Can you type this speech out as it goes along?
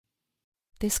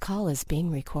This call is being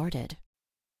recorded.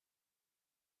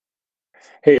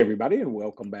 Hey, everybody, and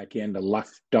welcome back into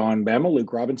Locked On Bama.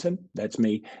 Luke Robinson, that's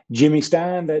me. Jimmy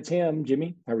Stein, that's him.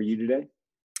 Jimmy, how are you today?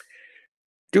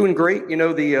 Doing great. You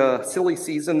know, the silly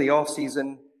season, the off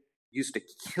season used to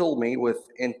kill me with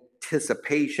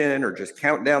anticipation or just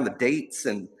counting down the dates.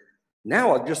 And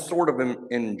now I just sort of am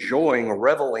enjoying,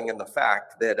 reveling in the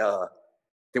fact that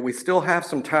that we still have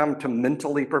some time to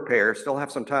mentally prepare, still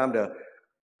have some time to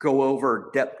go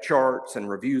over depth charts and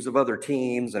reviews of other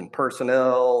teams and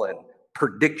personnel and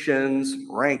predictions,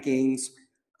 rankings.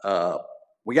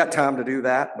 We got time to do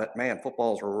that, but man,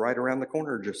 football's right around the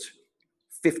corner. Just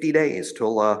 50 days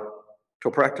till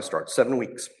practice starts, 7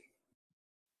 weeks.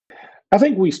 I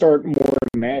think we start more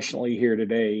nationally here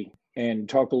today and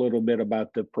talk a little bit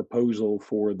about the proposal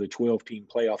for the 12-team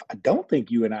playoff. I don't think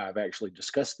you and I have actually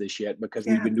discussed this yet because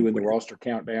we've been doing the roster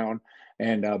countdown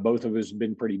and both of us have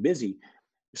been pretty busy.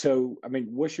 So, I mean,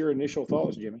 what's your initial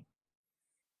thoughts, Jimmy?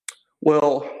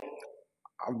 Well,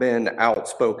 I've been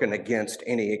outspoken against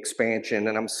any expansion,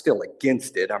 and I'm still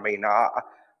against it. I mean,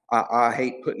 I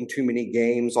hate putting too many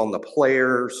games on the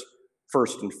players,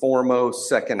 first and foremost.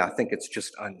 Second, I think it's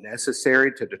just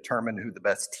unnecessary to determine who the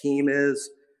best team is.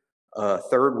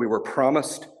 Third, we were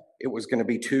promised it was going to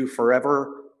be 2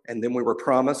 forever, and then we were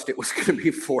promised it was going to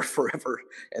be 4 forever,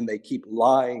 and they keep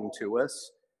lying to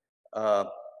us.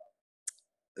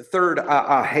 Third,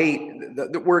 I hate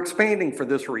that we're expanding for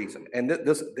this reason, and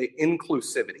the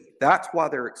inclusivity. That's why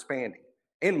they're expanding,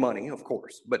 and money, of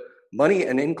course, but money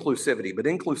and inclusivity. But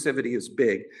inclusivity is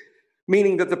big,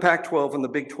 meaning that the Pac-12 and the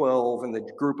Big 12 and the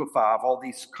Group of Five, all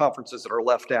these conferences that are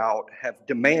left out, have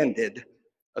demanded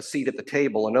a seat at the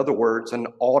table. In other words, an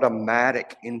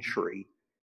automatic entry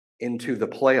into the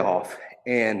playoff.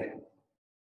 And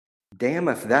damn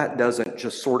if that doesn't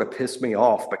just sort of piss me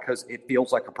off, because it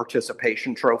feels like a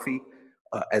participation trophy.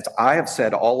 As I have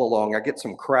said all along, I get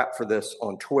some crap for this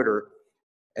on Twitter,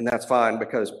 and that's fine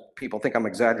because people think I'm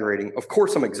exaggerating. Of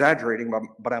course I'm exaggerating,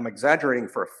 but I'm exaggerating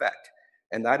for effect.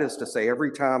 And that is to say,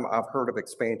 every time I've heard of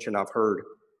expansion, I've heard,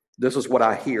 this is what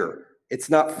I hear: it's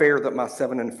not fair that my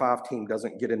 7-5 team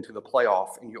doesn't get into the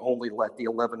playoff and you only let the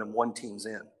 11-1 teams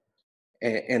in.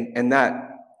 And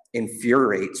that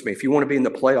infuriates me. If you want to be in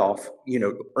the playoff,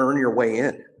 earn your way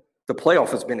in. The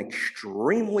playoff has been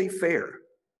extremely fair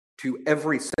to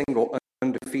every single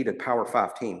undefeated Power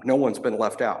 5 team. No one's been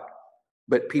left out.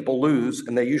 But people lose,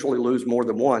 and they usually lose more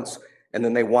than once, and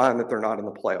then they whine that they're not in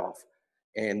the playoff.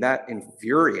 And that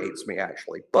infuriates me,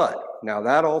 actually. But now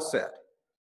that all said,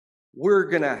 we're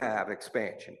going to have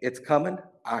expansion. It's coming.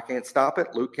 I can't stop it.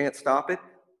 Luke can't stop it.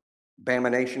 Bama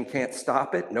Nation can't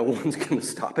stop it. No one's going to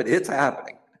stop it. It's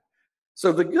happening.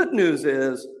 So the good news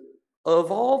is,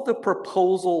 of all the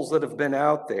proposals that have been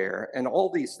out there and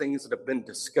all these things that have been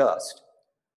discussed,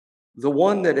 the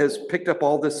one that has picked up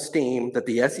all this steam that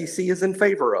the SEC is in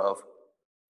favor of,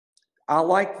 I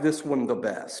like this one the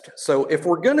best. So if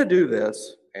we're going to do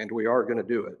this, and we are going to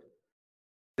do it,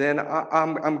 then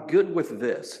I'm good with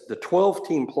this. The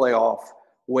 12-team playoff,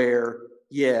 where,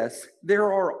 yes, there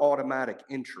are automatic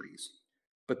entries,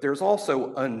 but there's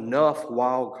also enough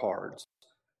wild cards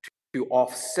to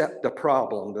offset the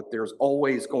problem that there's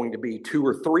always going to be 2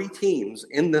 or 3 teams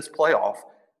in this playoff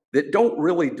that don't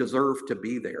really deserve to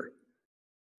be there.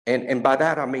 And by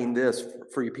that, I mean this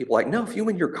for you people: like, no, if you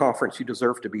win your conference, you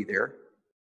deserve to be there.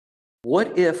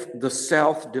 What if the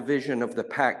South Division of the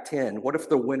Pac-10, what if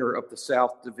the winner of the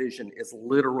South Division is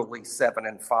literally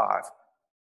 7-5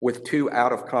 with 2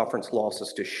 out-of-conference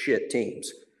losses to shit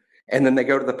teams? And then they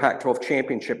go to the Pac-12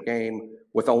 championship game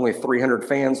with only 300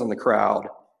 fans in the crowd,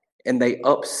 and they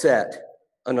upset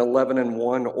an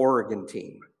 11-1 Oregon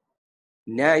team.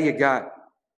 Now you got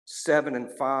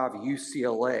 7-5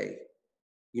 UCLA,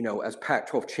 as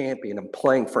Pac-12 champion and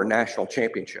playing for a national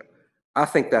championship. I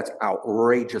think that's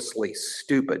outrageously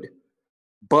stupid.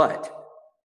 But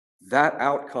that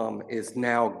outcome is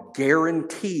now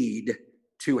guaranteed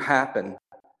to happen.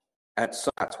 That's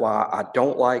why I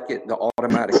don't like it, the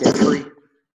automatic entry.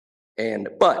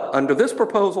 But under this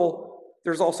proposal,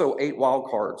 there's also 8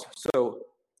 wild cards. So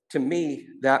to me,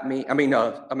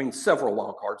 several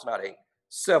wild cards, not 8,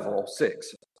 several,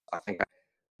 6. I think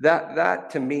that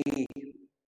to me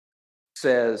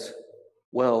says,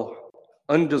 well,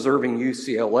 undeserving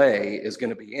UCLA is going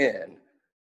to be in,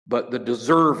 but the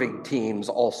deserving teams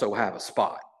also have a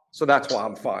spot. So that's why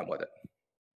I'm fine with it.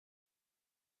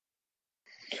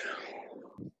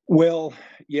 Well,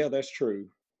 yeah, that's true.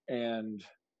 And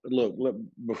look,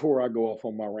 before I go off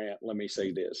on my rant, let me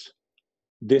say this.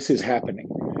 This is happening.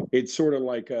 It's sort of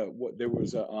like what there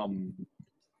was a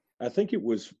I think it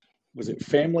was was it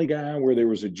Family Guy, where there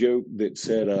was a joke that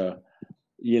said,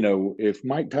 if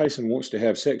Mike Tyson wants to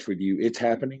have sex with you, it's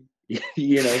happening.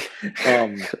 Good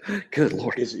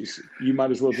Lord. You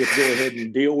might as well just go ahead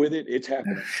and deal with it. It's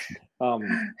happening. But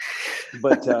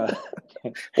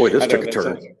Boy, this took a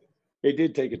turn. It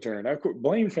did take a turn. I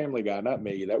blame Family Guy, not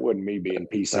me. That wasn't me being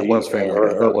PC. That was Family Guy.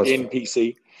 Or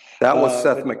NPC. That was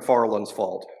Seth MacFarlane's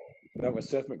fault. That was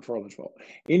Seth MacFarlane's fault.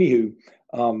 Anywho,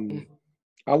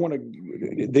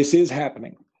 this is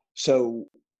happening. So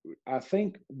I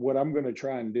think what I'm going to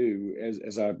try and do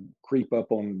as I creep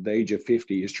up on the age of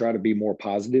 50 is try to be more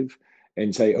positive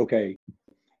and say, okay,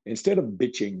 instead of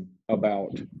bitching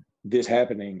about this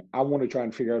happening, I want to try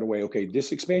and figure out a way, okay,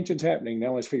 this expansion's happening.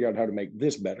 Now let's figure out how to make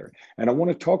this better. And I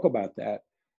want to talk about that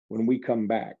when we come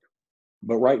back.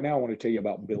 But right now I want to tell you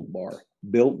about Built Bar.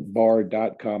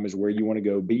 BuiltBar.com is where you want to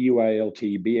go.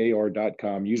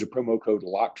 BuiltBar.com. Use a promo code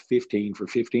LOCKED15 for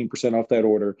 15% off that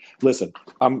order. Listen,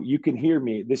 you can hear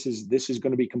me. This is going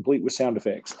to be complete with sound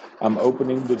effects. I'm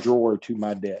opening the drawer to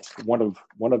my desk, one of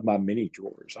my many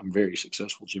drawers. I'm very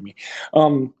successful, Jimmy.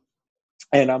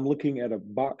 And I'm looking at a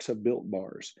box of Built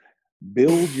Bars.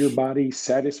 Build your body,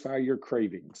 satisfy your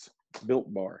cravings.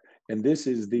 Built Bar, and this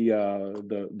is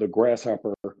the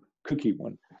grasshopper cookie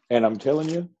one. And I'm telling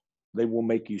you, they will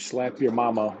make you slap your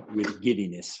mama with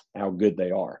giddiness. How good they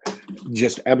are!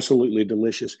 Just absolutely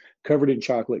delicious. Covered in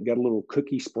chocolate, got a little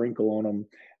cookie sprinkle on them.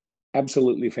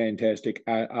 Absolutely fantastic.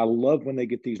 I love when they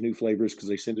get these new flavors because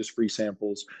they send us free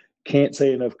samples. Can't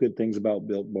say enough good things about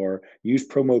Built Bar. Use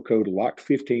promo code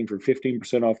LOCKED15 for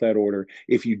 15% off that order.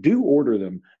 If you do order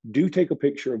them, do take a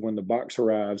picture of when the box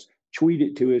arrives. Tweet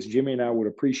it to us. Jimmy and I would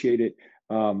appreciate it.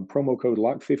 Promo code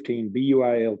LOCKED15,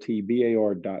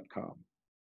 BuiltBar.com.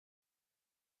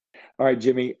 All right,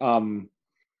 Jimmy. One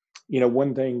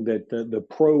thing that the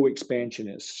pro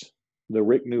expansionists, the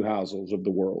Rick Neuheisels of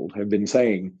the world, have been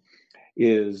saying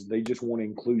is they just want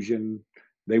inclusion.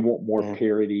 They want more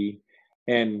parity.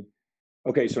 And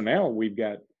okay, so now we've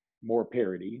got more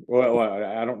parity. Well,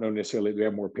 I don't know necessarily we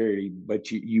have more parity,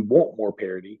 but you want more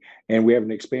parity. And we have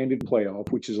an expanded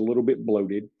playoff, which is a little bit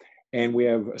bloated. And we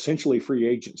have essentially free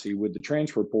agency with the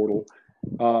transfer portal.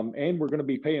 And we're going to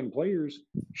be paying players.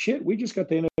 Shit, we just got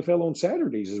the NFL on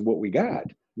Saturdays is what we got.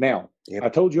 Now, I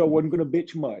told you I wasn't going to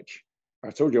bitch much. I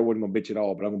told you I wasn't going to bitch at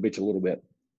all, but I'm going to bitch a little bit.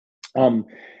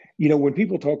 When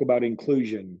people talk about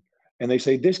inclusion and they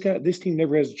say this team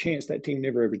never has a chance, that team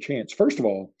never have a chance. First of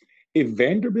all, if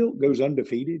Vanderbilt goes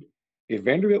undefeated, if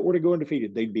Vanderbilt were to go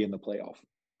undefeated, they'd be in the playoff.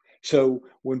 So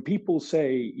when people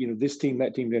say, this team,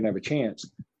 that team didn't have a chance,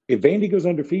 if Vandy goes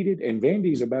undefeated, and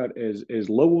Vandy's about as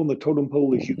low on the totem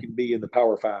pole as you can be in the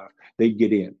Power Five, they'd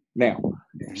get in. Now,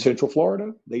 Central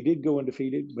Florida, they did go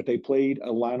undefeated, but they played a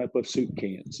lineup of soup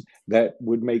cans that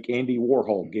would make Andy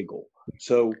Warhol giggle.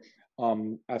 So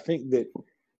I think that,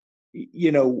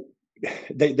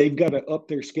 they've got to up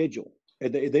their schedule.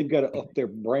 They've got to up their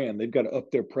brand. They've got to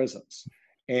up their presence.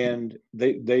 And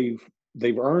they've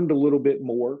earned a little bit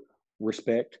more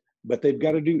respect. But they've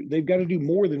got to do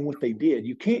more than what they did.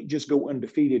 You can't just go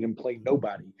undefeated and play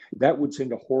nobody. That would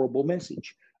send a horrible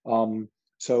message.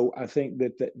 So I think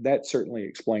that certainly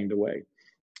explained away.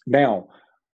 Now,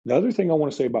 the other thing I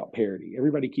want to say about parity,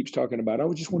 everybody keeps talking about, I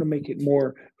just want to make it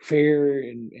more fair.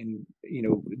 And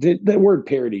the word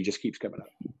parity just keeps coming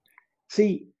up.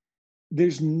 See,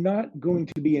 there's not going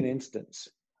to be an instance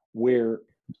where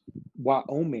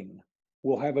Wyoming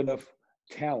will have enough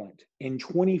talent in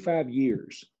 25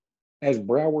 years as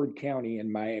Broward County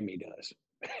and Miami does,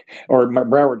 or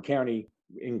Broward County,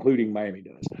 including Miami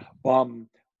does.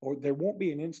 Or there won't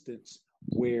be an instance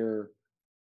where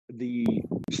the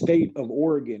state of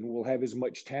Oregon will have as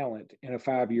much talent in a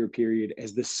 5-year period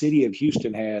as the city of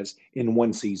Houston has in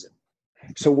one season.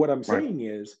 So what I'm saying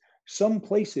is some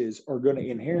places are going to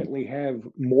inherently have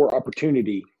more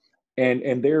opportunity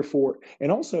and therefore,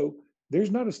 and also there's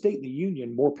not a state in the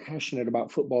union more passionate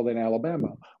about football than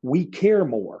Alabama. We care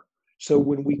more. So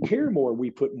when we care more, we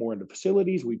put more into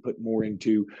facilities, we put more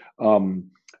into,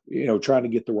 trying to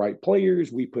get the right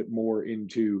players. We put more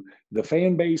into the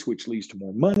fan base, which leads to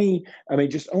more money. I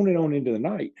mean, just on and on into the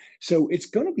night. So it's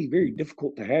going to be very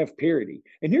difficult to have parity.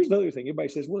 And here's the other thing. Everybody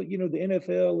says, well, the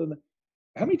NFL and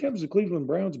how many times have the Cleveland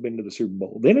Browns been to the Super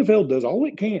Bowl? The NFL does all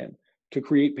it can to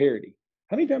create parity.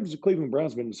 How many times have the Cleveland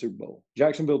Browns been to the Super Bowl?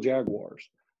 Jacksonville Jaguars.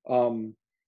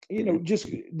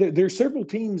 There's several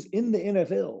teams in the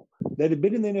NFL that have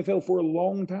been in the NFL for a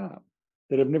long time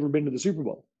that have never been to the Super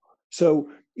Bowl. So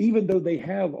even though they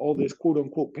have all this quote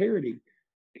unquote parity,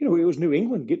 it was New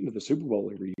England getting to the Super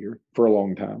Bowl every year for a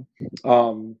long time.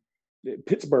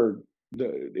 Pittsburgh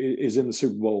is in the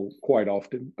Super Bowl quite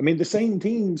often. I mean, the same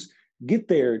teams get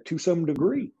there to some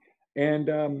degree. And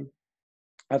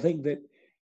I think that,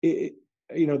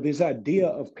 this idea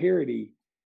of parity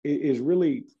is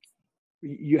really,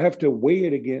 you have to weigh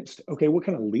it against, okay, what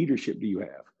kind of leadership do you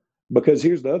have? Because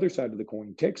here's the other side of the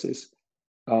coin. Texas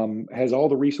has all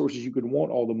the resources you could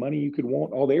want, all the money you could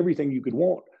want, all the everything you could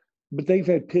want, but they've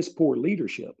had piss poor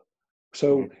leadership.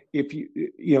 So if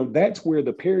that's where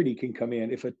the parity can come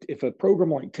in. If a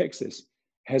program like Texas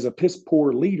has a piss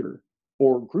poor leader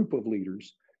or group of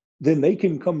leaders, then they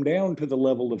can come down to the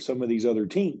level of some of these other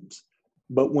teams.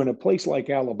 But when a place like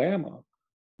Alabama,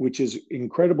 which is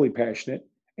incredibly passionate,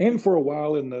 and for a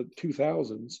while in the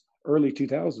early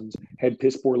 2000s, had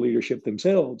piss poor leadership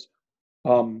themselves,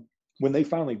 when they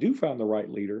finally do find the right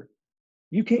leader,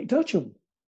 you can't touch them.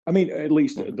 I mean, at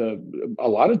least a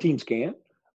lot of teams can't.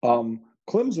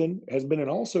 Clemson has been an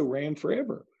also ran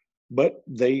forever, but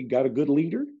they got a good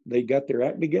leader. They got their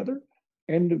act together,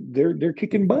 and they're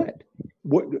kicking butt.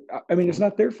 It's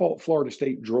not their fault Florida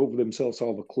State drove themselves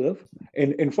off a cliff,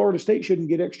 and Florida State shouldn't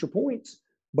get extra points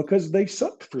because they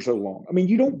sucked for so long. I mean,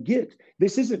 you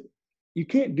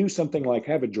can't do something like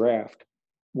have a draft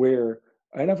where,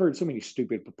 and I've heard so many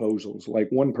stupid proposals, like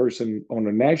one person on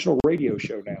a national radio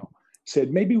show now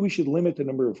said, maybe we should limit the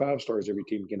number of 5-stars every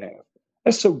team can have.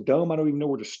 That's so dumb. I don't even know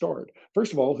where to start.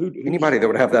 First of all, anybody that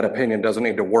would have that opinion doesn't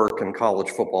need to work in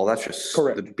college football. That's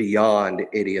just beyond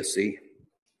idiocy.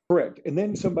 Correct. And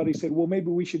then somebody said, well, maybe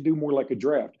we should do more like a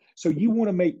draft. So you want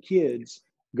to make kids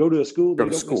go to a school they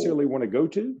don't necessarily want to go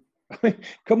to? I mean,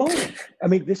 come on. I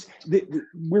mean,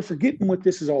 we're forgetting what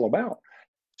this is all about.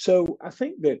 So I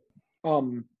think that,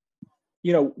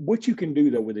 what you can do,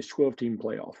 though, with this 12-team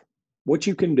playoff, what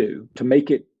you can do to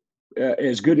make it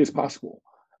as good as possible,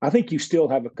 I think you still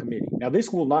have a committee. Now,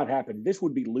 this will not happen. This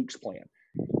would be Luke's plan.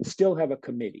 Still have a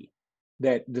committee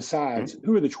that decides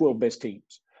who are the 12 best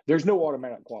teams. There's no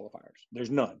automatic qualifiers. There's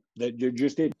none. That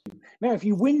just did. Now, if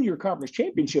you win your conference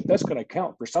championship, that's going to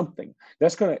count for something.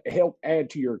 That's going to help add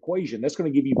to your equation. That's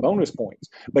going to give you bonus points,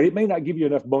 but it may not give you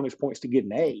enough bonus points to get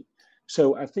an A.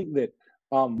 So I think that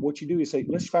what you do is say,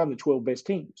 let's find the 12 best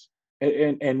teams.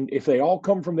 And if they all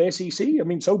come from the SEC, I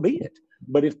mean, so be it.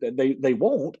 But if they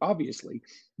won't, obviously.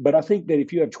 But I think that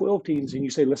if you have 12 teams and you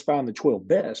say, let's find the 12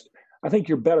 best, I think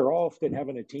you're better off than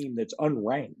having a team that's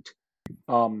unranked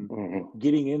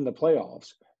getting in the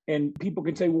playoffs. And people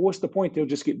can say, well, what's the point? They'll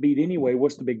just get beat anyway.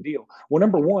 What's the big deal? Well,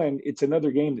 number one, it's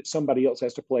another game that somebody else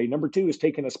has to play. Number two is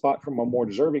taking a spot from a more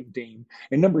deserving team.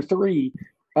 And number three,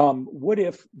 what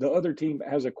if the other team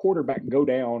has a quarterback go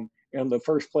down in the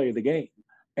first play of the game?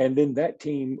 And then that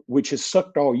team, which has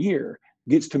sucked all year,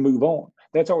 gets to move on.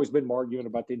 That's always been my argument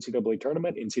about the NCAA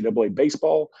tournament, NCAA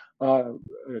baseball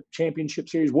championship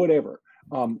series, whatever.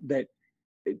 That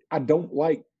I don't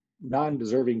like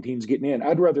non-deserving teams getting in.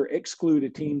 I'd rather exclude a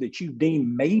team that you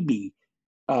deem maybe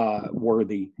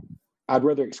worthy. I'd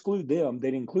rather exclude them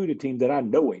than include a team that I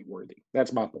know ain't worthy.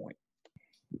 That's my point.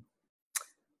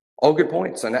 All good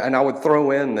points. And I would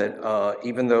throw in that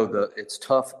even though it's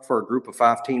tough for a group of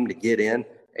 5 team to get in,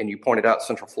 and you pointed out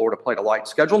Central Florida played a light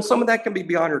schedule, and some of that can be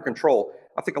beyond your control.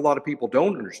 I think a lot of people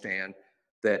don't understand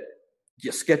that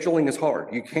scheduling is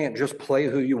hard. You can't just play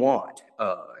who you want.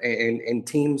 And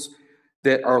teams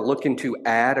that are looking to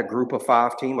add a group of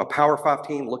 5 team, a Power 5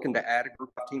 team looking to add a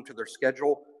group of team to their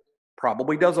schedule,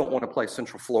 probably doesn't want to play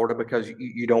Central Florida because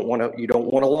you don't want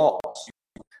to lose.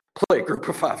 Play a group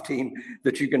of 5 team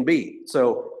that you can beat.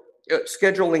 So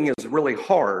scheduling is really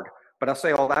hard. But I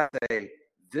say all that to say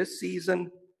this season,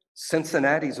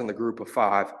 Cincinnati's in the group of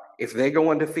 5. If they go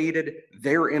undefeated,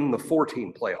 they're in the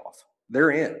 4-team playoff.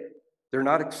 They're in. They're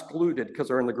not excluded because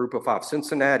they're in the group of 5.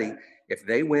 Cincinnati, if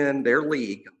they win their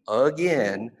league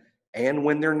again and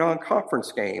win their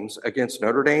non-conference games against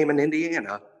Notre Dame and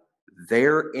Indiana,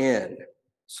 they're in.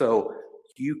 So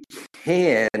you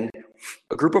can,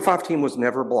 a group of 5 team was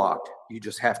never blocked. You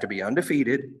just have to be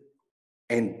undefeated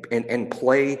and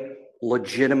play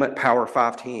legitimate Power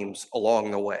 5 teams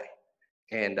along the way.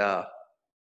 And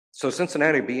so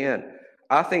Cincinnati be in.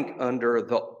 I think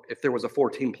if there was a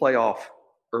 4-team playoff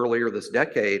earlier this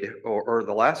decade or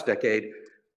the last decade,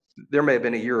 there may have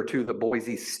been a year or two that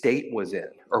Boise State was in.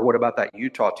 Or what about that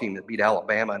Utah team that beat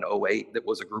Alabama in 2008 that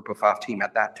was a group of 5 team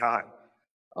at that time?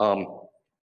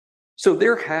 So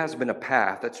there has been a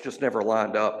path that's just never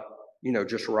lined up,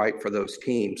 just right for those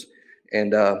teams.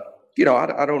 And, I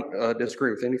don't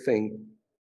disagree with anything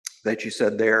that you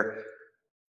said there.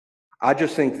 I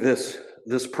just think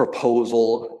this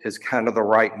proposal is kind of the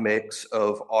right mix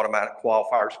of automatic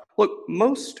qualifiers. Look,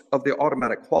 most of the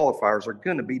automatic qualifiers are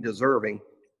going to be deserving.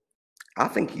 I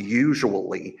think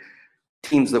usually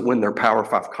teams that win their Power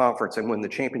 5 conference and win the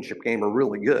championship game are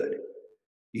really good.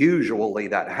 Usually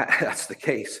that's the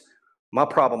case. My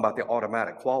problem about the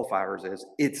automatic qualifiers is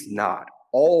it's not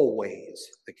always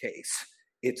the case.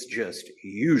 It's just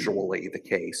usually the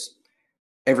case.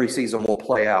 Every season will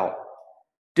play out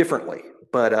differently.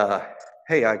 But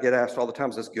hey, I get asked all the time,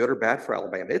 is this good or bad for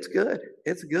Alabama? It's good.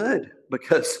 It's good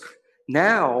because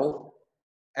now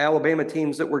Alabama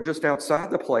teams that were just outside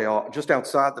the playoff, just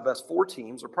outside the best four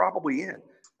teams are probably in.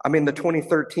 I mean, the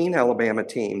 2013 Alabama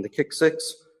team, the kick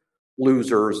six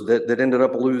losers that ended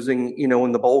up losing,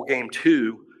 in the bowl game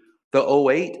too, the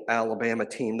 08 Alabama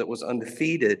team that was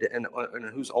undefeated and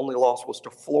whose only loss was to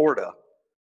Florida.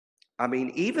 I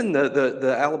mean, even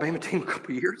the Alabama team a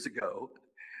couple of years ago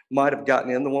might have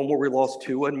gotten in, the one where we lost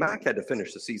Tua and Mac had to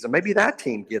finish the season. Maybe that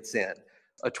team gets in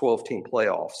a 12-team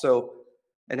playoff. So,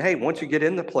 and hey, once you get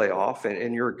in the playoff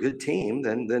and you're a good team,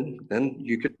 then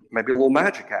you could maybe a little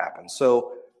magic happen.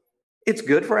 So it's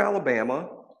good for Alabama.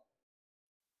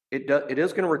 It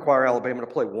is going to require Alabama to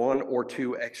play one or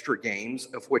two extra games,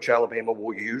 of which Alabama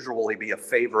will usually be a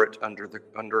favorite under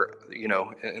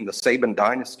in the Saban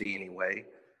dynasty anyway.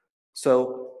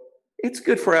 So it's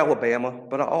good for Alabama,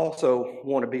 but I also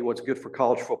want to be what's good for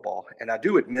college football. And I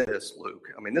do admit this, Luke.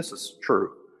 I mean, this is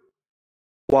true.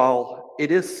 While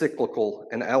it is cyclical,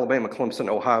 and Alabama, Clemson,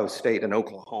 Ohio State, and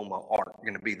Oklahoma aren't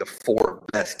going to be the four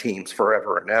best teams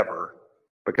forever and ever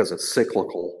because it's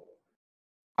cyclical,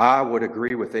 I would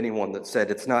agree with anyone that said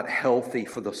it's not healthy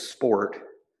for the sport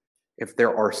if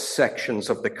there are sections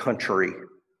of the country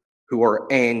who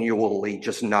are annually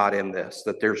just not in this,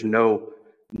 that there's no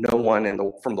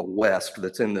one from the West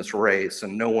that's in this race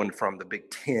and no one from the Big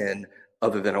Ten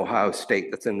other than Ohio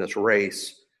State that's in this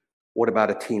race. What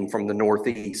about a team from the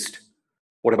Northeast?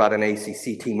 What about an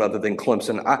ACC team other than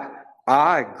Clemson?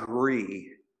 I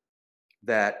agree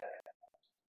that,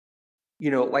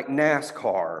 like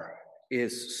NASCAR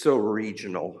is so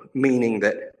regional, meaning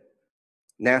that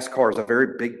NASCAR is a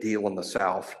very big deal in the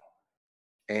South,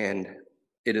 and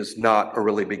it is not a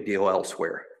really big deal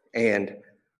elsewhere. And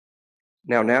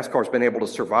now NASCAR's been able to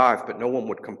survive, but no one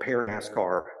would compare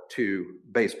NASCAR to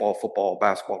baseball, football,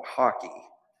 basketball, hockey,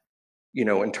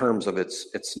 in terms of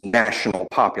its national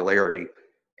popularity.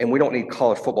 And we don't need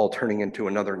college football turning into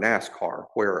another NASCAR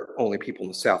where only people in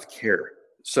the South care.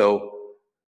 So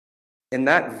in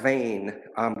that vein,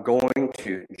 I'm going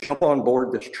to jump on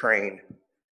board this train.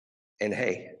 And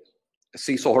hey,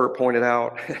 Cecil Hurt pointed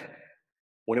out,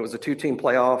 when it was a 2-team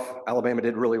playoff, Alabama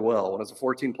did really well. When it was a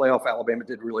 4-team playoff, Alabama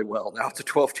did really well. Now it's a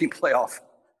 12-team playoff.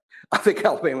 I think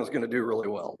Alabama's going to do really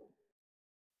well.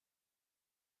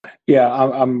 Yeah,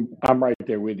 I'm right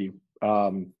there with you.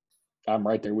 I'm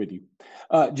right there with you.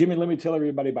 Jimmy, let me tell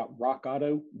everybody about Rock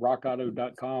Auto,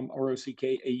 rockauto.com,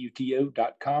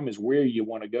 rockauto.com is where you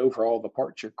want to go for all the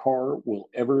parts your car will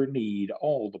ever need.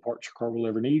 All the parts your car will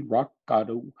ever need. Rock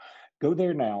Auto. Go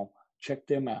there now. Check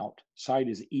them out. Site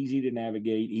is easy to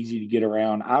navigate, easy to get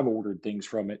around. I've ordered things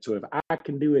from it. So if I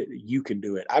can do it, you can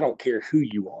do it. I don't care who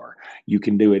you are. You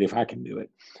can do it if I can do it.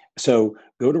 So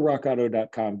go to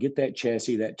rockauto.com, get that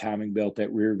chassis, that timing belt,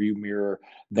 that rear view mirror,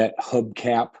 that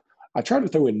hubcap. I try to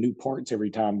throw in new parts every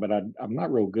time, but I'm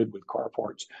not real good with car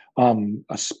parts. A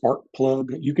spark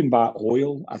plug. You can buy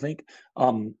oil, I think.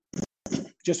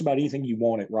 Just about anything you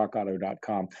want at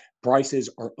rockauto.com. Prices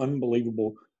are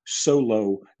unbelievable. So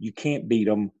low, you can't beat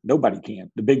them. Nobody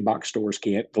can. The big box stores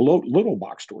can't. The little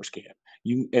box stores can't.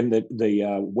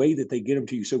 The way that they get them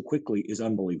to you so quickly is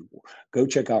unbelievable. Go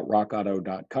check out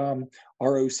rockauto.com,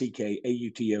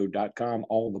 rockauto.com.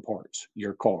 All the parts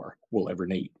your car will ever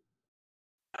need.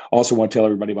 Also want to tell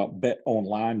everybody about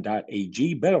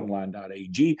betonline.ag.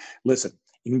 Betonline.ag. Listen,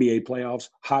 NBA playoffs,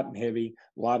 hot and heavy.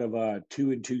 A lot of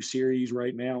 2-2 series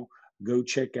right now. Go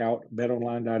check out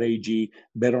betonline.ag.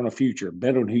 Bet on a future.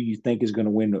 Bet on who you think is going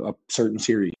to win a certain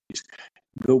series.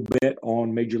 Go bet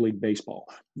on Major League Baseball.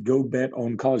 Go bet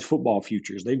on college football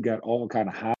futures. They've got all kind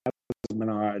of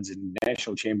Heisman odds and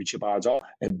national championship odds all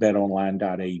at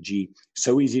betonline.ag.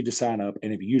 So easy to sign up.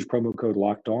 And if you use promo code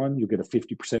Locked On, you'll get a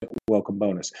 50% welcome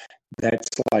bonus. That's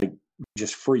like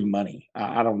just free money.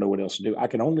 I don't know what else to do. I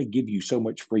can only give you so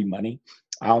much free money.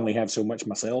 I only have so much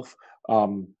myself.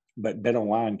 But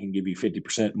BetOnline can give you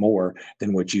 50% more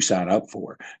than what you sign up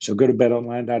for. So go to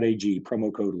betonline.ag,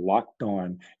 promo code Locked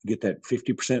On, get that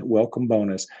 50% welcome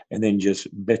bonus, and then just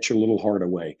bet your little heart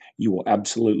away. You will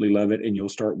absolutely love it, and you'll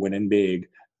start winning big.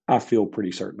 I feel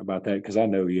pretty certain about that because I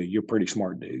know you. You're a pretty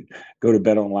smart dude. Go to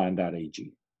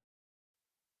betonline.ag.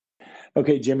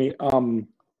 Okay, Jimmy.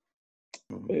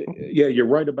 Yeah, you're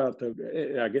right about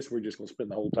I guess we're just going to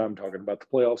spend the whole time talking about the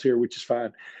playoffs here, which is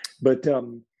fine. But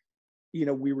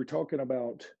we were talking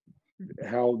about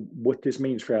what this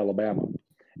means for Alabama.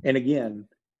 And again,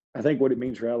 I think what it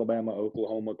means for Alabama,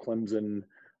 Oklahoma, Clemson,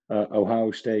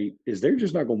 Ohio State is they're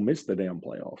just not going to miss the damn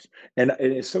playoffs. And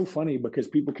it's so funny because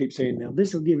people keep saying, now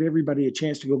this will give everybody a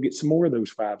chance to go get some more of those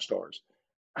 5 stars.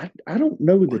 I don't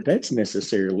know that that's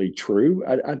necessarily true.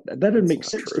 That doesn't make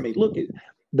sense to me. Look,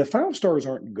 the 5 stars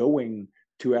aren't going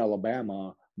to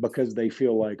Alabama because they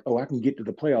feel like, oh, I can get to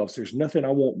the playoffs. There's nothing I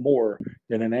want more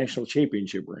than a national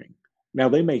championship ring. Now,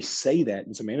 they may say that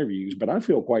in some interviews, but I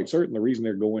feel quite certain the reason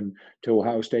they're going to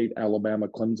Ohio State, Alabama,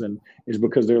 Clemson is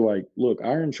because they're like, look,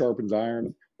 iron sharpens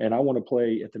iron, and I want to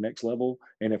play at the next level.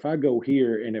 And if I go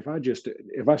here and if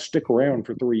I stick around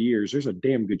for 3 years, there's a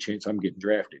damn good chance I'm getting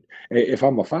drafted. If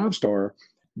I'm a 5-star,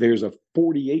 there's a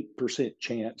 48%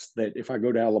 chance that if I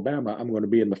go to Alabama, I'm going to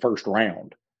be in the first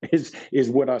round. Is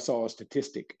what I saw a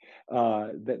statistic.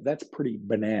 That's pretty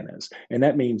bananas. And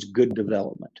that means good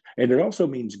development. And it also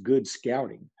means good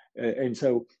scouting. And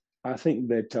so I think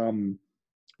that,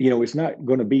 it's not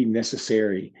going to be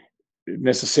necessarily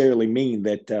mean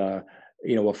that, a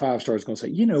 5-star is going to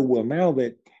say, well, now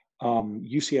that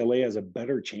UCLA has a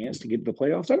better chance to get to the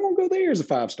playoffs, I'm going to go there as a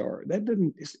 5-star. That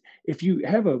doesn't, if you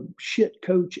have a shit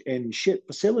coach and shit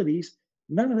facilities,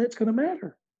 none of that's going to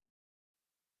matter.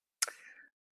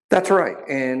 That's right.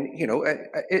 And,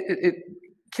 it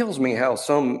kills me how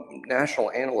some national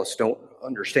analysts don't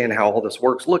understand how all this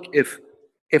works. Look, if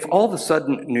all of a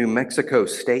sudden New Mexico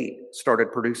State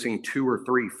started producing 2 or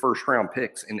 3 first-round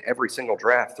picks in every single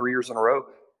draft 3 years in a row,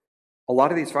 a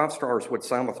lot of these 5-stars would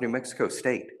sign with New Mexico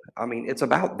State. I mean, it's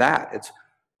about that. It's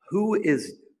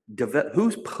who's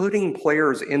putting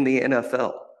players in the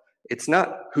NFL. It's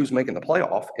not who's making the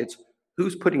playoff. It's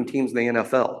who's putting teams in the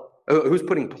NFL. Who's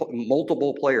putting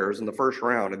multiple players in the first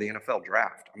round of the NFL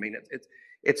draft. I mean,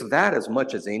 it's that as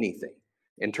much as anything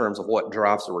in terms of what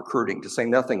drives the recruiting, to say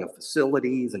nothing of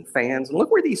facilities and fans. And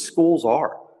look where these schools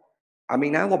are. I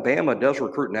mean, Alabama does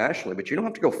recruit nationally, but you don't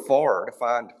have to go far to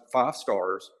find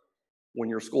 5-stars when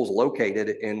your school's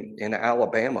located in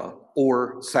Alabama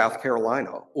or South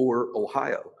Carolina or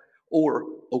Ohio or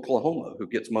Oklahoma, who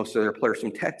gets most of their players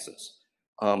from Texas,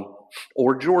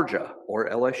 or Georgia or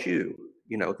LSU.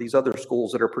 These other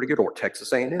schools that are pretty good, or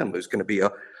Texas A&M, who's going to be a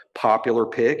popular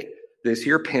pick this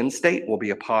year. Penn State will be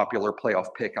a popular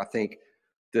playoff pick, I think,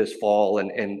 this fall,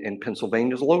 and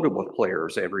Pennsylvania's loaded with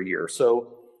players every year.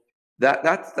 So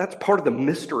that's part of the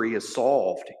mystery is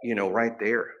solved, right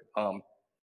there.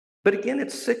 But again,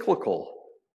 it's cyclical.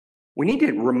 We need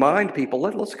to remind people,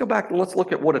 let's go back and let's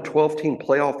look at what a 12-team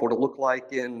playoff would have looked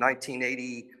like in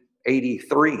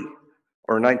 1983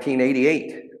 or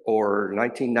 1988. Or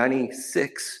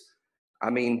 1996.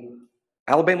 I mean,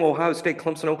 Alabama, Ohio State,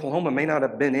 Clemson, Oklahoma may not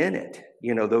have been in it,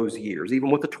 those years, even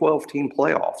with the 12-team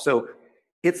playoff. So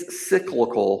it's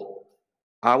cyclical.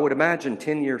 I would imagine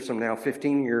 10 years from now,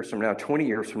 15 years from now, 20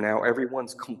 years from now,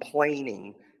 everyone's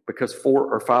complaining because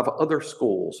 4 or 5 other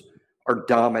schools are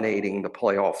dominating the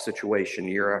playoff situation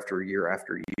year after year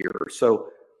after year. So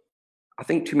I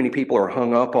think too many people are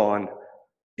hung up on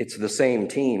it's the same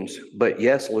teams. But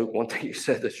yes, Luke, one thing you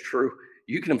said that's true.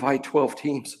 You can invite 12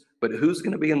 teams, but who's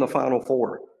going to be in the Final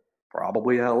Four?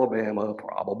 Probably Alabama,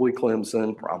 probably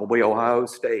Clemson, probably Ohio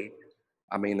State.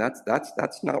 I mean, that's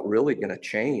not really going to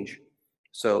change.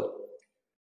 So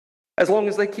as long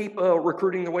as they keep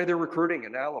recruiting the way they're recruiting,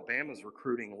 and Alabama's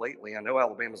recruiting lately. I know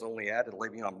Alabama's only added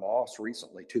Le'Veon Moss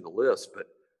recently to the list, but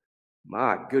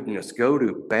my goodness, go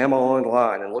to Bama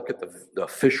Online and look at the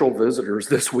official visitors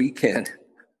this weekend.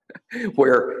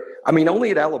 Where, I mean,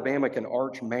 only at Alabama can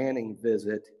Arch Manning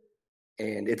visit,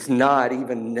 and it's not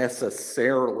even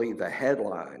necessarily the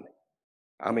headline.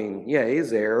 I mean, yeah, he's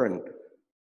there and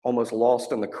almost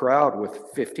lost in the crowd with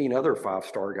 15 other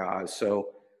 5-star guys.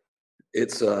 So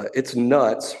it's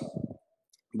nuts.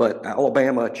 But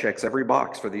Alabama checks every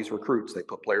box for these recruits. They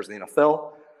put players in the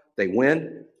NFL. They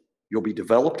win. You'll be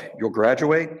developed. You'll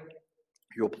graduate.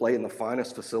 You'll play in the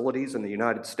finest facilities in the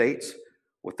United States,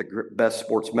 with the best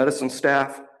sports medicine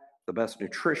staff, the best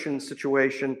nutrition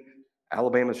situation.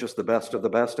 Alabama's just the best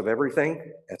of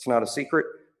everything. It's not a secret.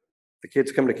 The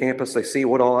kids come to campus, they see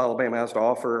what all Alabama has to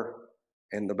offer,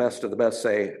 and the best of the best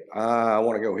say, I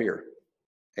want to go here.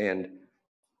 And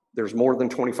there's more than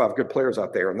 25 good players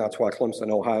out there, and that's why Clemson,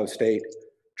 Ohio State,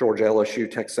 Georgia, LSU,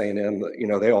 Texas A&M,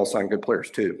 they all sign good players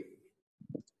too.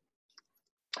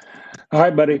 All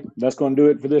right, buddy. That's going to do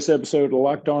it for this episode of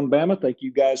Locked On Bama. Thank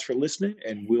you guys for listening,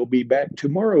 and we'll be back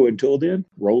tomorrow. Until then,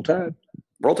 roll Tide.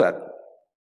 Roll Tide.